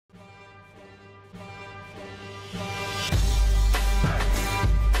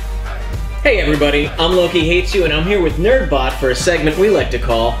Hey everybody, I'm Loki Hates You, and I'm here with Nerdbot for a segment we like to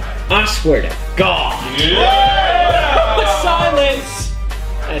call I Swear to Gawd. Yeah! Silence!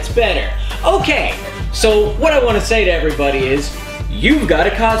 That's better. Okay, so what I want to say to everybody is, you've got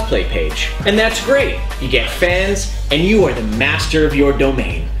a cosplay page, and that's great. You get fans, and you are the master of your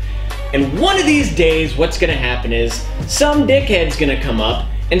domain. And one of these days, what's gonna happen is, some dickhead's gonna come up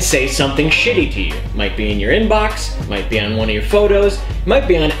and say something shitty to you. Might be in your inbox, might be on one of your photos, might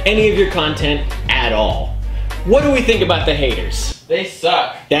be on any of your content at all. What do we think about the haters? They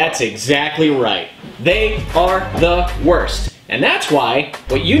suck. That's exactly right. They are the worst. And that's why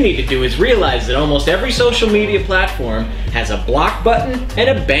what you need to do is realize that almost every social media platform has a block button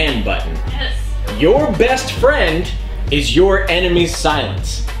and a ban button. Yes. Your best friend is your enemy's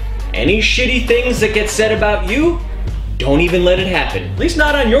silence. Any shitty things that get said about you, don't even let it happen. At least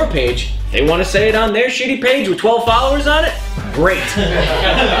not on your page. If they want to say it on their shitty page with 12 followers on it, great.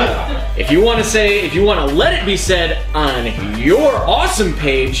 If you want to let it be said on your awesome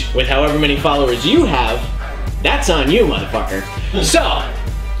page with however many followers you have, that's on you, motherfucker. So,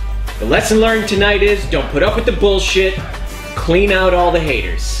 the lesson learned tonight is don't put up with the bullshit, clean out all the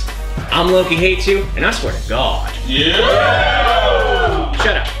haters. I'm Loki Hates You, and I swear to God. Yeah!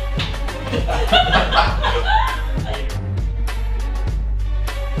 Shut up.